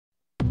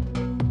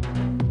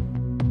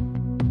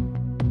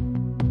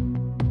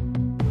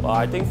Well,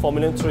 I think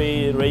Formula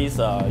 3 race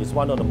is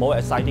one of the most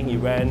exciting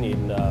events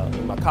in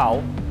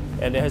Macau,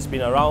 and it has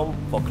been around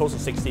for close to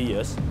 60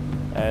 years.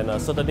 And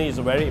certainly it's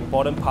a very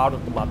important part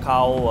of the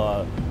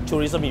Macau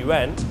tourism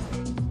event.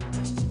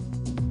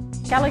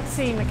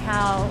 Galaxy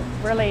Macau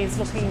really is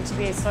looking to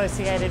be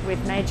associated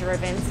with major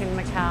events in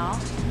Macau,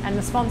 and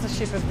the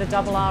sponsorship of the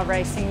Double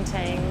racing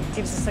team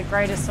gives us a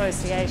great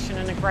association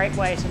and a great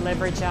way to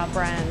leverage our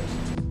brand.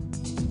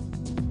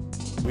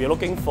 We're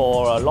looking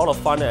for a lot of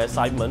fun and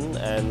excitement,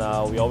 and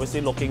we're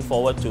obviously looking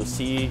forward to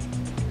see,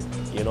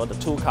 the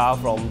two cars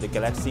from the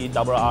Galaxy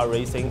Double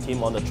racing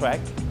team on the track,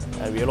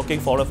 and we're looking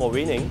forward for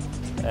winning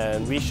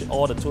and wish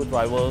all the two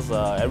drivers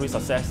every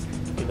success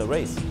in the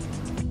race.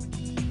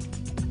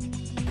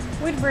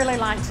 We'd really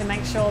like to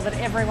make sure that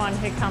everyone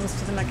who comes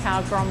to the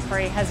Macau Grand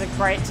Prix has a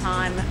great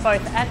time,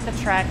 both at the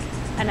track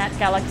and at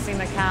Galaxy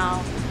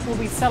Macau. We'll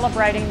be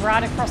celebrating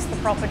right across the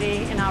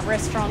property in our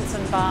restaurants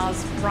and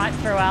bars right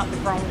throughout the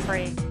Grand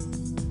Prix.